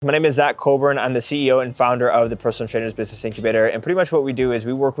My name is Zach Coburn. I'm the CEO and founder of the Personal Trainers Business Incubator. And pretty much what we do is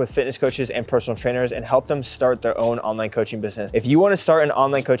we work with fitness coaches and personal trainers and help them start their own online coaching business. If you want to start an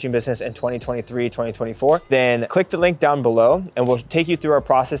online coaching business in 2023, 2024, then click the link down below and we'll take you through our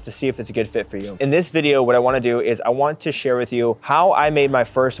process to see if it's a good fit for you. In this video, what I want to do is I want to share with you how I made my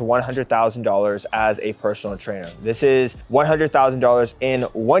first $100,000 as a personal trainer. This is $100,000 in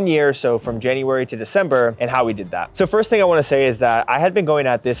 1 year, so from January to December, and how we did that. So first thing I want to say is that I had been going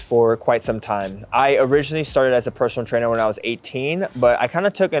at this for quite some time. I originally started as a personal trainer when I was 18, but I kind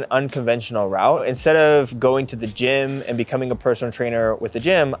of took an unconventional route. Instead of going to the gym and becoming a personal trainer with the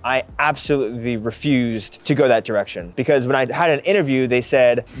gym, I absolutely refused to go that direction. Because when I had an interview, they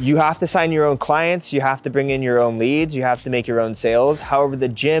said, you have to sign your own clients, you have to bring in your own leads, you have to make your own sales. However, the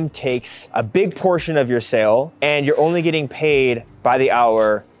gym takes a big portion of your sale and you're only getting paid by the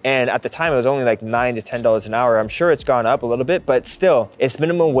hour. And at the time, it was only like $9 to $10 an hour. I'm sure it's gone up a little bit, but still, it's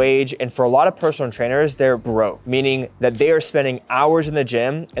minimum wage. And for a lot of personal trainers, they're broke, meaning that they are spending hours in the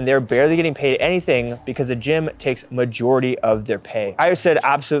gym and they're barely getting paid anything because the gym takes majority of their pay. I said,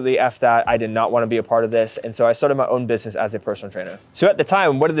 absolutely F that. I did not want to be a part of this. And so I started my own business as a personal trainer. So at the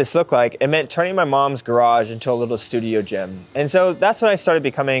time, what did this look like? It meant turning my mom's garage into a little studio gym. And so that's when I started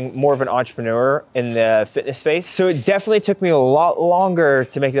becoming more of an entrepreneur in the fitness space. So it definitely took me a lot longer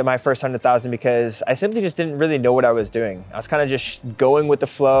to make my first 100,000 because I simply just didn't really know what I was doing. I was kind of just going with the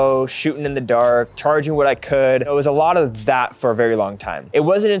flow, shooting in the dark, charging what I could. It was a lot of that for a very long time. It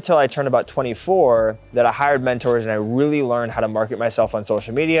wasn't until I turned about 24 that I hired mentors and I really learned how to market myself on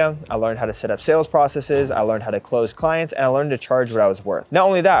social media. I learned how to set up sales processes. I learned how to close clients and I learned to charge what I was worth. Not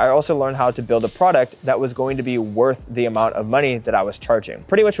only that, I also learned how to build a product that was going to be worth the amount of money that I was charging.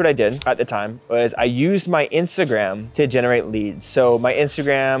 Pretty much what I did at the time was I used my Instagram to generate leads. So my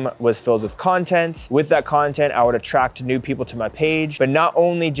Instagram was filled with content. With that content, I would attract new people to my page. But not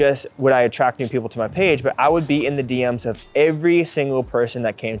only just would I attract new people to my page, but I would be in the DMs of every single person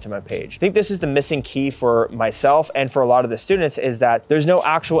that came to my page. I think this is the missing key for myself and for a lot of the students is that there's no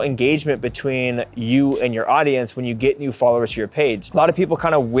actual engagement between you and your audience when you get new followers to your page. A lot of people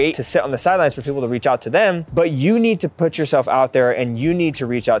kind of wait to sit on the sidelines for people to reach out to them, but you need to put yourself out there and you need to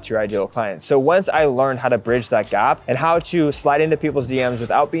reach out to your ideal clients. So once I learned how to bridge that gap and how to slide into people's DMs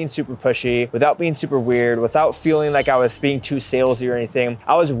without being super pushy, without being super weird, without feeling like I was being too salesy or anything,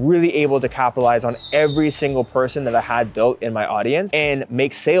 I was really able to capitalize on every single person that I had built in my audience and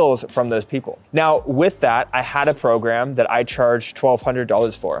make sales from those people. Now, with that, I had a program that I charged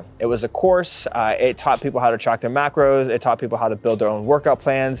 $1,200 for. It was a course. It taught people how to track their macros. It taught people how to build their own workout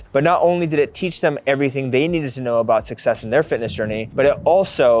plans. But not only did it teach them everything they needed to know about success in their fitness journey, but it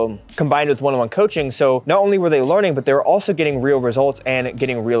also combined with one-on-one coaching. So not only were they learning, but they were also getting real results and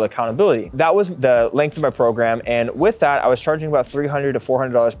getting real accountability. That was the length of my program. And with that, I was charging about $300 to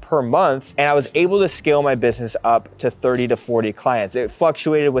 $400 per month. And I was able to scale my business up to 30 to 40 clients. It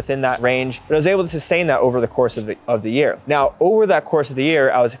fluctuated within that range, but I was able to sustain that over the course of the year. Now, over that course of the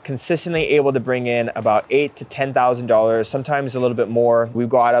year, I was consistently able to bring in about $8,000 to $10,000, sometimes a little bit more. We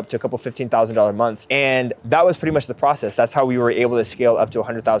got up to a couple $15,000 months. And that was pretty much the process. That's how we were able to scale up to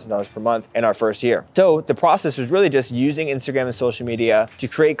 $100,000 per month in our first year. So the process was really just using Instagram and social media to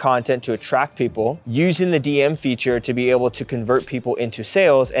create content to attract people, using the DM feature to be able to convert people into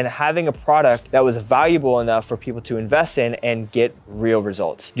sales, and having a product that was valuable enough for people to invest in and get real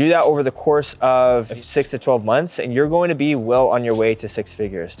results. Do that over the course of 6 to 12 months, and you're going to be well on your way to 6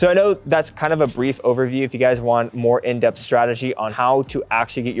 figures. So I know that's kind of a brief overview. If you guys want more in-depth strategy on how to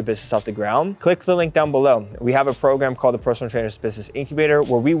actually get your business off the ground, click the link down below. We have a program called the Personal Trainers Business Incubator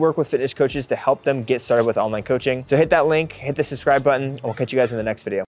where we work with fitness coaches to help them get started with online coaching. So hit that link, hit the subscribe button, and we'll catch you guys in the next video.